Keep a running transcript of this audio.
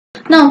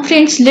Now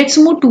friends, let's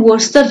move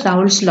towards the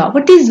Roults law.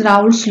 What is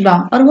Roults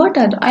law, or what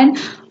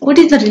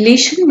is the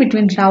relation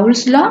between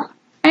Roults law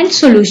and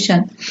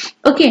solution?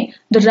 Okay,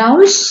 the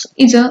Roults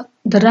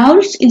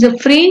is a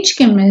French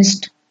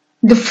chemist.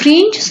 The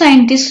French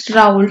scientist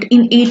Roult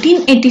in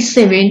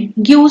 1887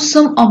 gives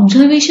some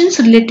observations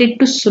related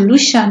to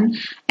solution,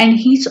 and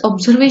his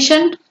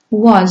observation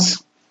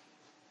was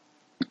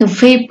the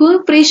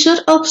vapor pressure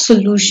of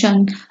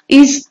solution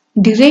is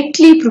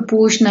directly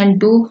proportional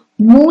to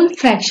mole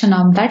fraction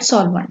of that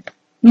solvent.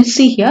 You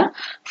see here,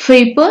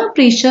 vapor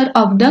pressure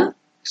of the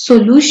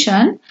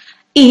solution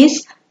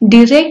is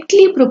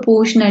directly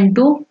proportional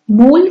to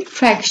mole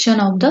fraction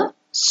of the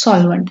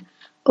solvent.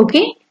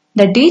 Okay,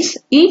 that is,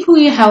 if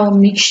we have a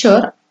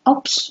mixture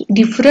of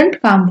different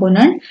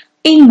component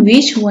in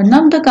which one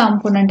of the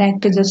component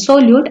acts as a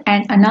solute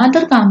and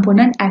another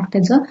component acts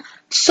as a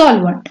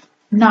solvent.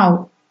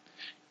 Now,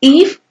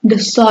 if the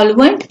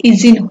solvent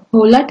is in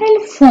volatile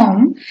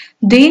form,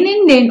 then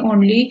and then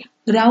only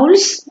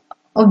Roult's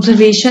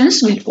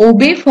observations will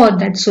obey for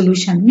that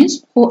solution.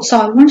 Means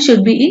solvent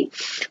should be in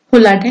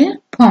volatile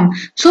form.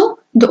 So,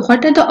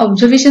 what are the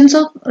observations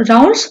of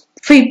Roult's?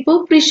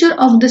 Vapor pressure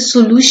of the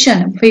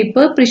solution.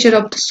 Vapor pressure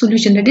of the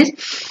solution, that is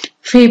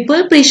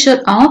vapor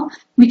pressure of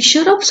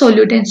mixture of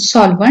solute and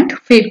solvent.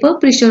 Vapor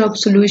pressure of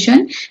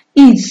solution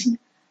is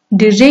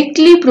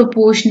directly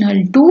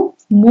proportional to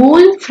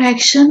mole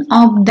fraction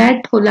of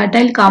that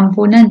volatile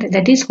component,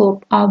 that is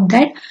of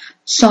that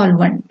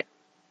solvent.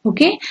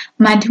 Okay,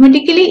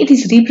 mathematically it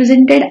is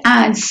represented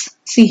as,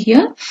 see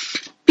here,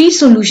 P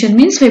solution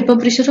means vapor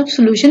pressure of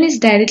solution is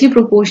directly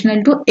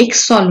proportional to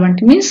X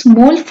solvent, means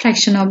mole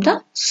fraction of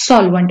the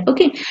solvent.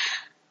 Okay,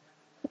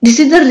 this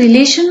is the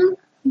relation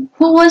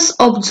who was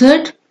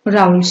observed,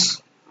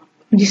 Roults.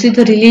 This is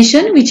the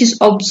relation which is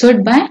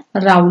observed by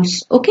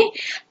Roults. Okay,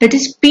 that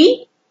is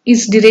P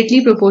is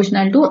directly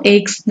proportional to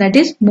X, that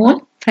is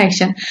mole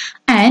fraction.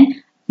 And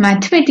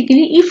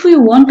mathematically, if we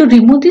want to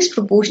remove this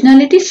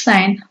proportionality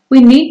sign, we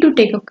need to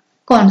take a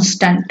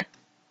constant.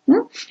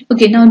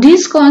 Okay, now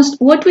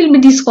what will be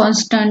this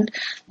constant?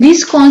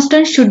 This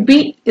constant should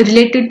be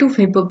related to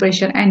vapor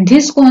pressure, and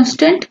this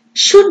constant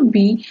should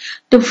be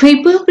the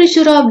vapor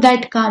pressure of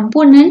that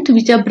component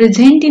which are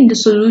present in the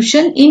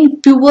solution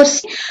in pure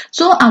state.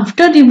 So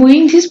after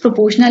removing this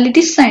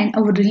proportionality sign,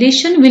 our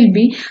relation will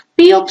be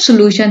P of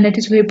solution, that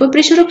is vapor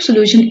pressure of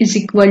solution, is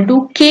equal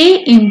to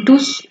K into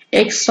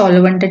X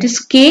solvent, that is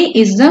K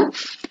is the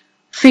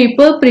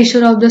vapor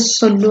pressure of the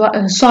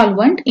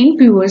solvent in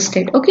pure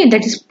state. Okay,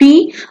 that is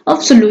P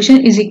of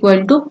solution is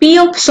equal to P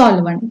of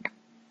solvent,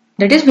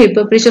 that is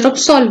vapor pressure of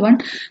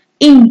solvent,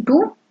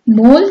 into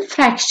mole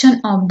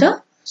fraction of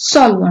the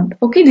solvent.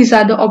 Okay, these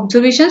are the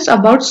observations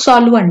about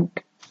solvent.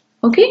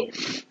 Okay,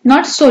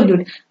 not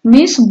solute.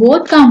 Means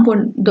both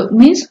component,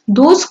 means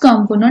those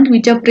components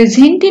which are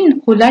present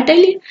in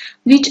volatile,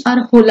 which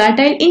are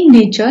volatile in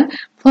nature.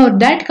 For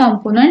that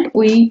component,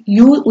 we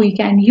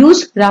can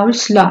use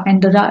Roult's law, and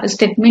the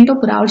statement of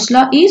Roult's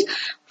law is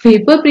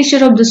vapor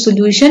pressure of the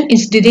solution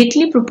is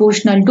directly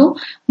proportional to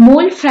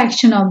mole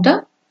fraction of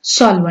the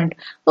solvent.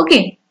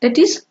 Okay, that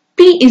is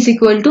P is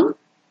equal to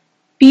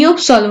P of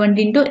solvent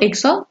into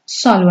X of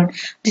solvent.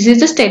 This is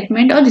the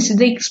statement, or this is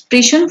the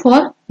expression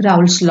for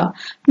Roult's law.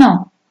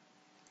 Now,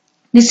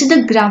 this is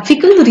the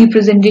graphical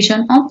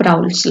representation of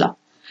Roult's law.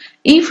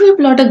 If we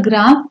plot a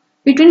graph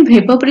between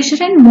vapor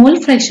pressure and mole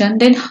fraction,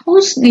 then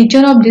how's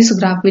nature of this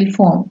graph will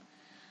form?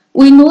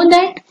 We know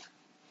that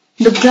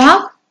the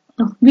graph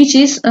which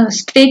is a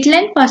straight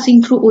line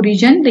passing through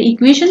origin, the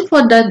equation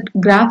for the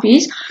graph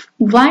is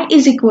y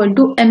is equal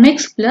to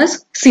mx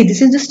plus c.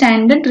 This is the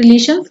standard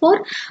relation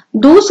for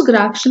those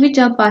graphs which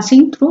are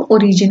passing through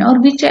origin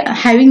or which are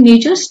having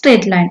nature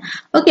straight line.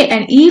 Okay,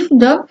 and if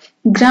the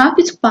graph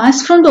is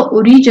passed from the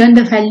origin,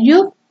 the value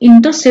of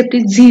intercept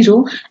is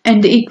 0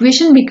 and the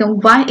equation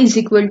becomes y is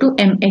equal to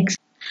mx.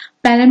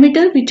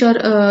 Parameter which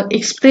are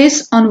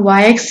expressed on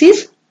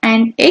y-axis,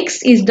 and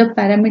x is the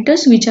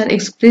parameters which are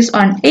expressed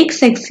on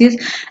x-axis,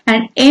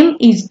 and m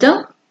is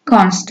the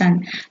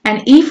constant.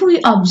 And if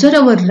we observe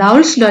our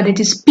Roult's law, that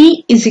is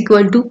P is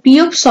equal to P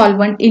of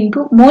solvent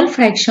into mole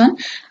fraction,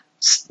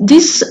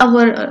 this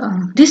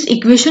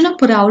equation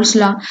of Roult's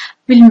law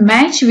will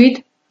match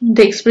with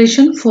the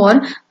expression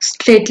for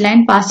straight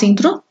line passing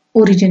through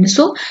origin.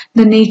 So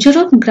the nature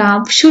of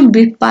graph should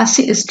be a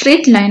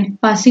straight line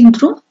passing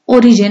through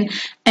origin,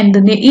 and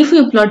if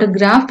you plot a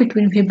graph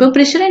between vapor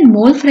pressure and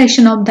mole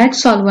fraction of that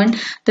solvent,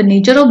 the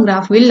nature of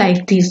graph will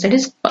like this, that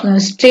is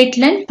straight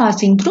line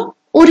passing through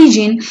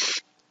origin.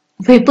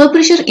 Vapor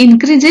pressure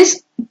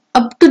increases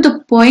up to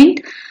the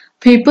point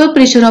vapor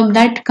pressure of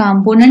that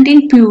component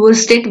in pure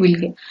state will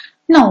get.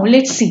 Now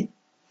let's see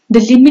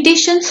the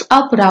limitations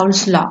of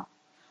Roult's law.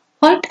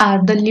 What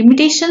are the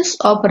limitations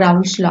of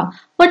Roult's law?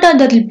 What are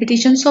the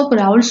limitations of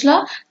Roult's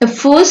law? The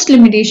first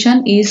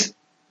limitation is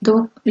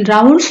the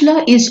Roult's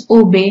law is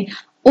obeyed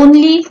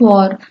only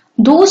for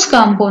those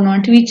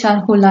components which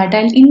are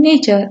volatile in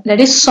nature,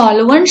 that is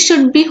solvent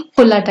should be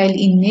volatile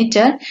in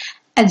nature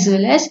as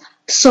well as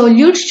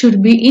solute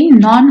should be in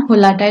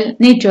non-volatile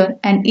nature,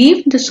 and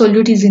if the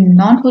solute is in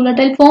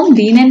non-volatile form,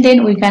 then and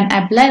then we can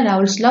apply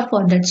Raoult's law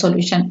for that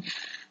solution.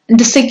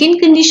 The second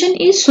condition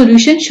is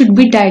solution should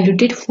be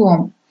diluted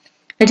form.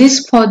 That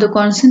is, for the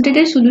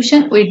concentrated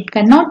solution, we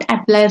cannot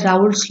apply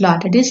Raoult's law.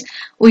 That is,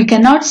 we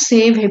cannot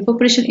say vapor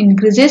pressure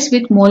increases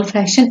with mole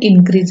fraction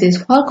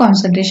increases for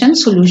concentration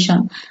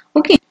solution.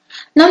 Okay.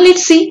 Now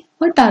let's see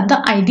what are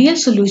the ideal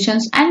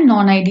solutions and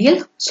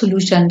non-ideal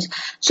solutions.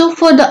 So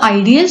for the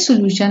ideal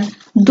solution,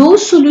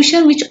 those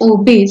solution which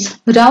obeys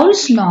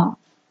Raoult's law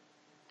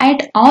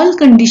at all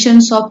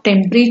conditions of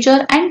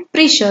temperature and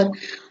pressure,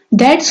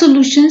 that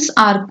solutions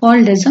are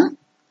called as an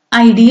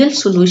ideal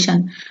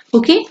solution.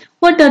 Okay.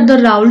 What are the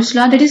Raoult's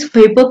law? That is,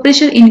 vapor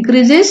pressure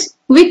increases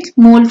with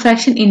mole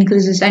fraction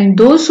increases, and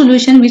those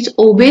solution which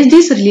obeys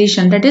this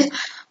relation, that is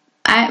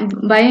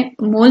by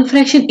mole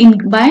fraction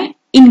by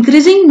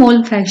increasing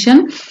mole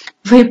fraction,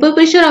 vapor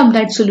pressure of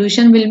that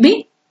solution will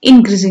be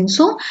increasing.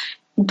 So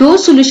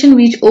those solution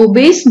which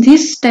obeys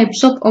these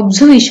types of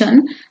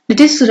observation, that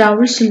is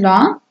Raoult's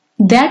law,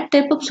 that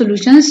type of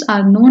solutions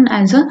are known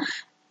as a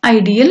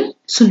ideal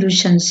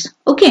solutions.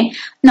 Okay.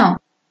 Now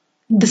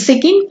the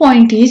second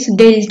point is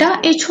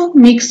delta H of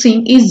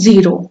mixing is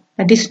 0.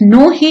 That is,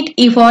 no heat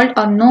evolved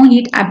or no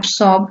heat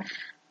absorbed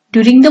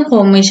during the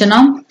formation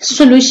of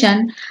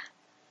solution.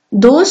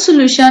 Those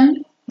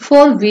solution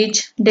for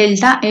which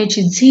delta H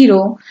is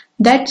 0,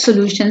 that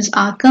solutions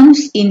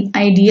comes in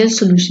ideal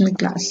solution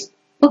class.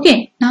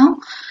 Okay. Now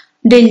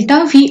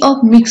delta V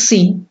of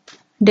mixing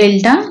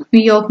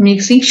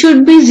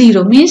should be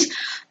 0, means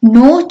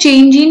no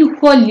change in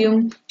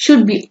volume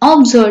should be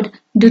observed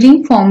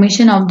during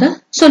formation of the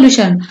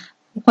solution.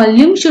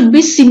 Volume should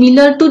be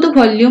similar to the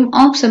volume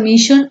of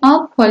summation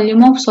of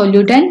volume of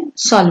solute and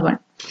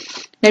solvent.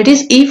 That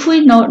is, if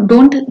we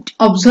don't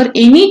observe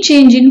any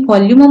change in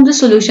volume of the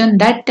solution,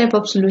 that type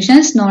of solution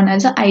is known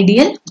as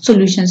ideal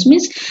solutions.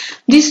 Means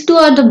these two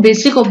are the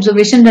basic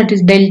observation, that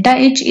is delta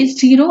H is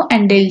 0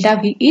 and delta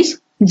V is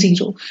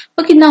 0.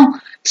 Okay. Now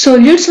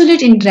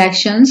solute-solute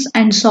interactions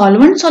and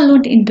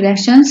solvent-solvent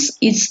interactions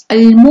is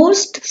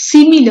almost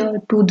similar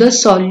to the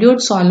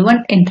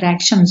solute-solvent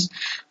interactions.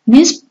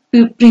 Means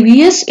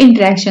previous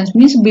interactions,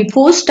 means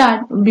before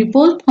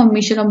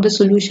formation of the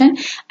solution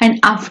and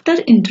after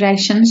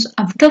interactions,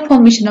 after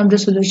formation of the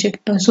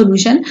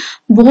solution,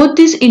 both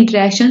these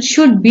interactions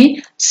should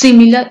be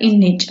similar in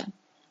nature.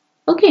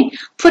 Okay.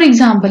 For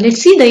example,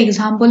 let's see the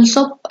examples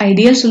of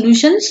ideal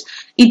solutions.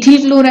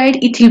 Ethyl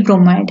chloride, ethyl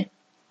bromide.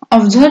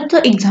 Observe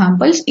the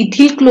examples: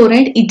 ethyl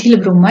chloride, ethyl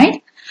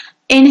bromide,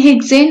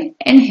 N-hexane,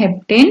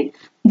 N-heptane,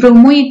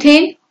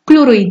 bromoethane,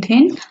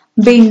 chloroethane,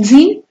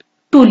 benzene,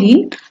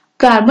 toluene,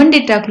 carbon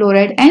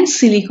tetrachloride and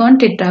silicon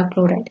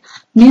tetrachloride.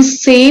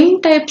 Means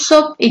same types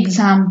of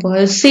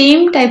examples,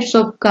 same types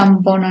of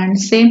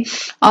components,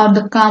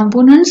 the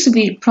components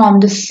from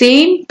the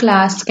same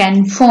class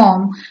can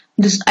form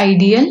this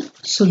ideal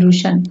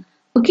solution.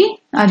 Okay.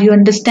 Are you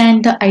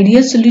understand the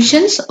ideal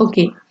solutions?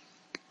 Okay.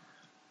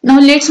 Now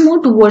let's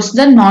move towards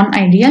the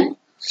non-ideal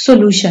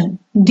solution.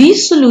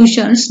 These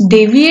solutions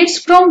deviates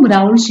from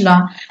Raoult's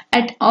law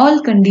at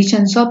all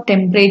conditions of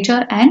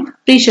temperature and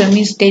pressure,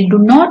 means they do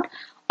not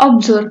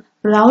observe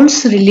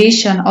Raoult's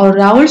relation or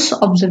Raoult's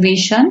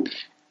observation.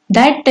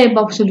 That type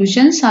of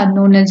solutions are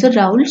known as a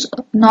Raoult's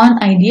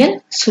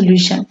non-ideal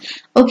solution.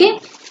 Okay.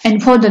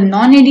 And for the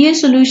non-ideal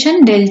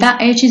solution, delta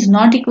H is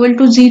not equal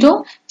to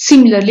 0.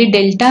 Similarly,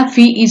 delta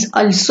V is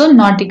also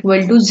not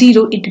equal to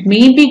 0. It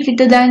may be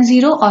greater than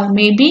 0 or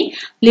may be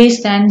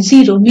less than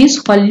 0.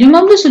 Means volume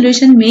of the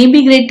solution may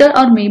be greater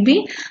or may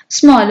be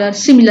smaller.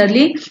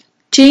 Similarly,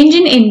 change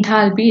in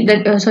enthalpy,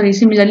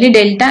 similarly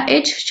delta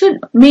H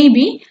may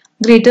be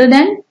greater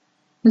than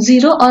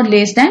 0 or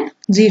less than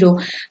 0.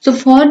 So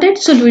for that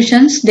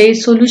solutions, their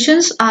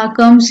solutions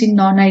comes in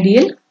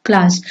non-ideal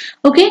class.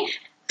 Okay.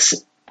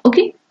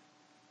 Okay.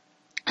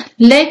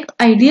 Like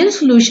ideal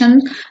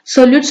solution,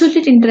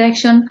 solute-solute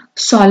interaction,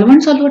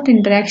 solvent-solvent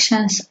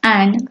interactions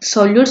and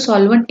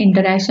solute-solvent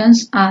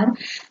interactions are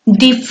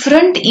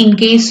different in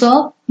case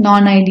of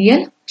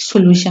non-ideal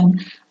solution.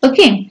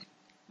 Okay.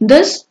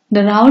 Thus,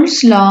 the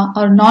Raoult's law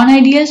or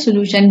non-ideal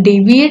solution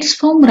deviates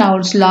from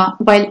Raoult's law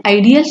while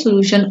ideal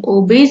solution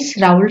obeys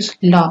Raoult's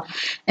law.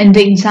 And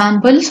the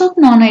examples of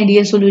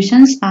non-ideal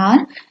solutions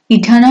are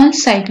ethanol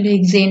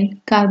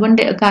cyclohexane,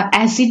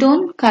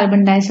 acetone,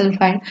 carbon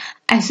disulfide,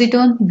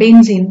 acetone,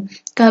 benzene,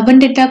 carbon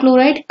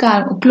tetrachloride,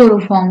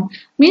 chloroform.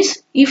 Means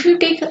if you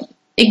take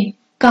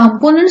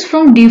components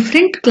from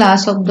different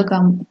class of the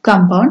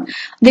compound,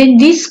 then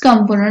these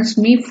components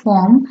may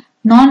form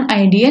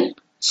non-ideal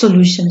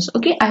solutions.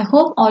 Okay, I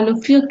hope all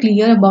of you are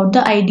clear about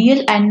the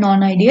ideal and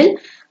non-ideal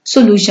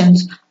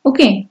solutions.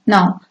 Okay,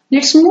 now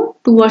let's move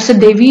towards the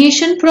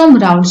deviation from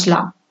Raoult's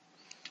law.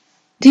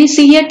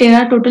 See here,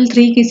 there are total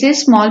 3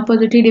 cases: small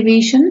positive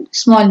deviation,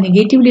 small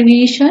negative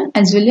deviation,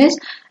 as well as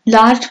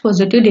large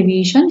positive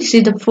deviation. This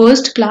is the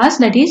first class,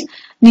 that is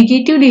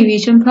negative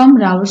deviation from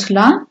Raoult's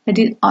law, that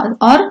is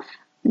or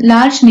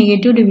large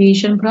negative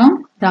deviation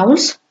from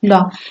Raoult's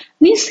law.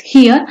 Means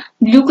here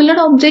blue color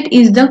object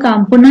is the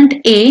component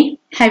A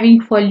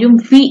having volume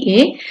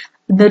VA.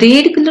 The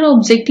red color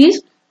object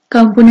is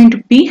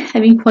component B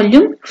having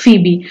volume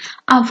VB.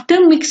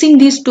 After mixing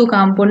these two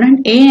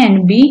components A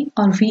and B,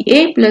 or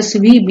VA plus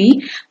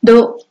VB,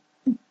 the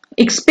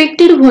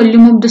expected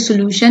volume of the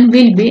solution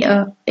will be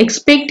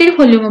expected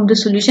volume of the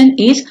solution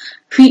is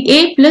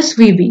VA plus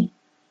VB.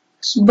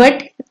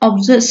 But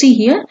observe, see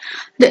here,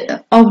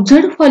 the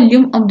observed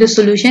volume of the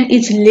solution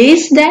is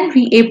less than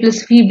VA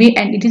plus VB,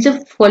 and it is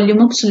a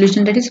volume of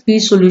solution, that is V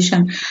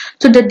solution.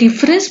 So the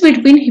difference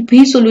between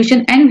V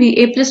solution and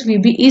VA plus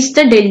VB is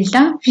the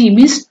delta V,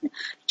 means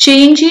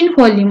change in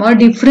volume or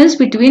difference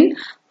between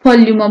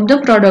volume of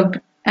the product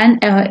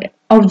and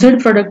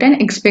observed product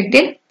and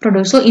expected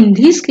product. So in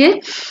this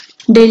case,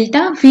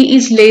 delta V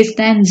is less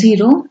than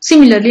 0.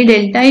 Similarly,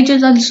 delta H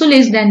is also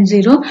less than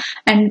 0.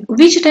 And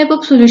which type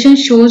of solution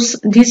shows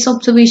these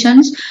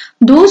observations?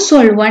 Those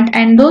solvent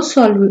and those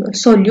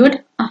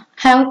solute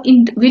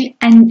will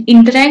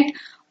interact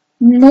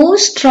more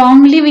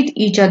strongly with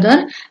each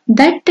other.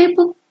 That type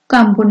of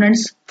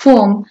components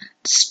form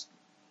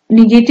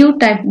negative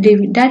type.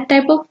 That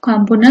type of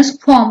components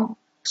form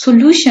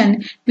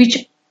solution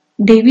which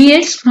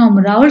deviates from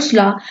Roults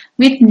law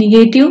with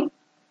negative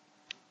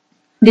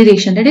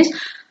direction. That is,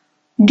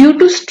 due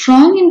to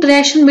strong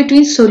interaction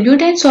between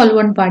solute and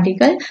solvent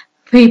particle,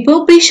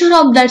 vapor pressure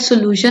of that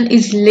solution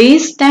is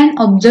less than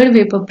observed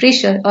vapor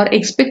pressure or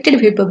expected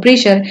vapor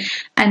pressure,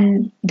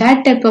 and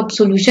that type of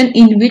solution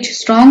in which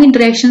strong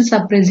interactions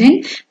are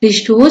present,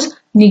 this shows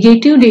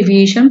negative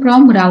deviation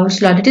from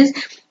Roults law. That is,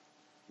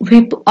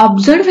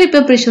 observed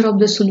vapor pressure of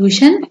the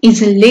solution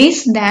is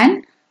less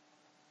than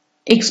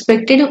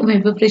expected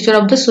vapor pressure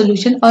of the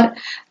solution or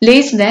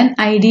less than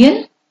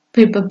ideal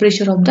vapor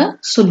pressure of the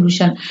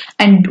solution.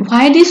 And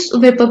why this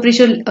vapor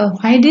pressure,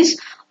 why these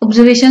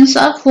observations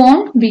are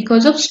formed?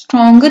 Because of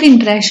stronger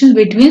interaction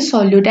between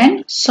solute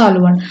and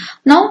solvent.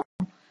 Now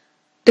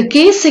the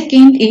case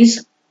second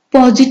is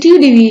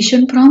positive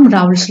deviation from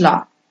Roults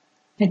law.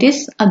 That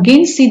is,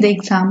 again see the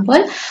example.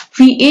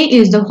 VA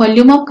is the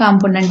volume of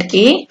component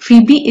A,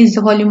 VB is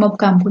the volume of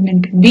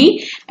component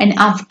B, and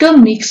after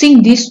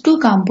mixing these two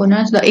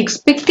components, the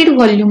expected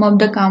volume of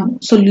the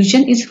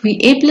solution is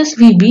VA plus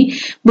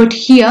VB. But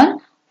here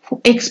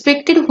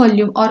expected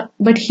volume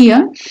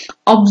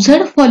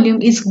observed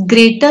volume is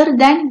greater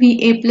than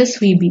VA plus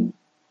VB.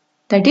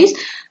 That is,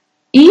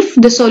 if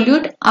the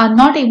solute are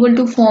not able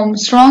to form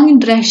strong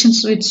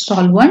interactions with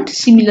solvent,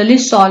 similarly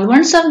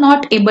solvents are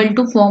not able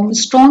to form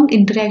strong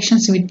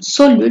interactions with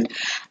solute,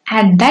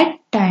 at that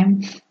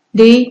time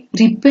they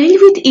repel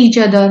with each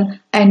other,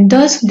 and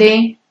thus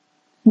the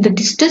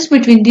distance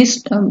between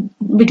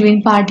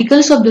between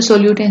particles of the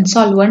solute and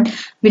solvent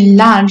will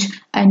large,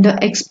 and the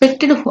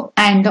expected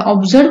and the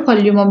observed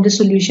volume of the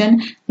solution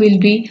will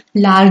be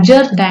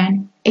larger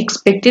than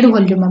expected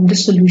volume of the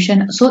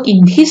solution. So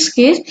in this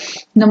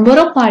case, number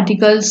of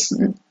particles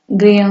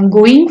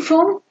going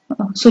from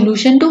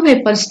solution to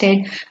vapor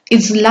state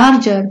is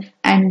larger,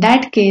 and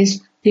that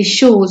case this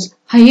shows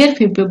higher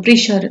vapor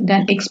pressure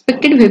than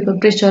expected vapor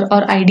pressure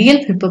or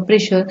ideal vapor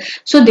pressure.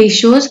 So this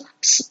shows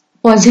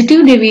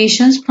positive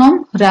deviations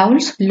from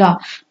Roults law.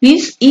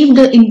 Means if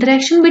the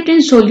interaction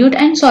between solute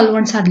and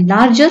solvents are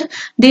larger,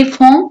 they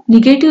form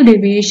negative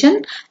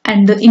deviation,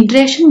 and the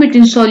interaction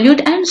between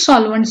solute and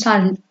solvents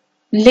are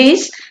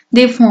less,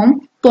 they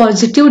form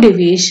positive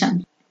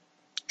deviation.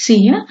 See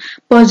here,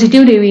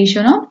 positive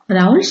deviation of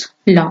Roults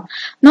law.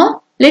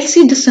 Now let's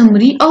see the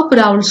summary of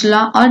Roults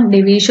law or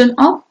deviation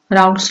of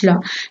Roults law.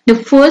 The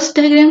first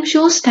diagram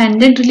shows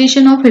standard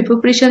relation of vapor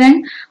pressure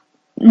and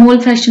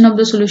mole fraction of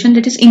the solution.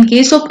 That is, in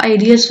case of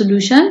ideal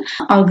solution,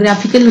 or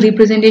graphical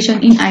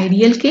representation in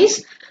ideal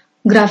case,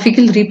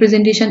 graphical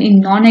representation in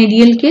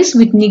non-ideal case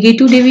with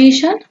negative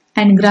deviation,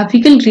 and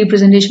graphical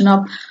representation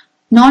of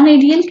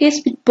non-ideal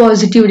case with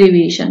positive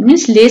deviation,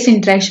 means less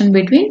interaction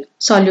between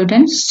solute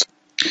and solvent.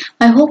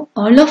 I hope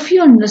all of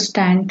you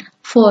understand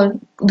for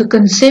the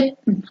concept.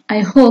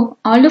 I hope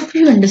all of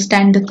you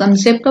understand the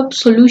concept of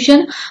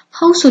solution,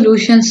 how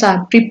solutions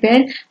are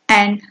prepared,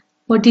 and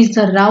what is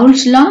the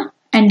Roults law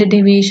and the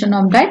deviation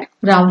of that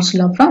Roults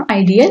law from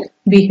ideal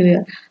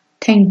behavior.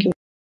 Thank you.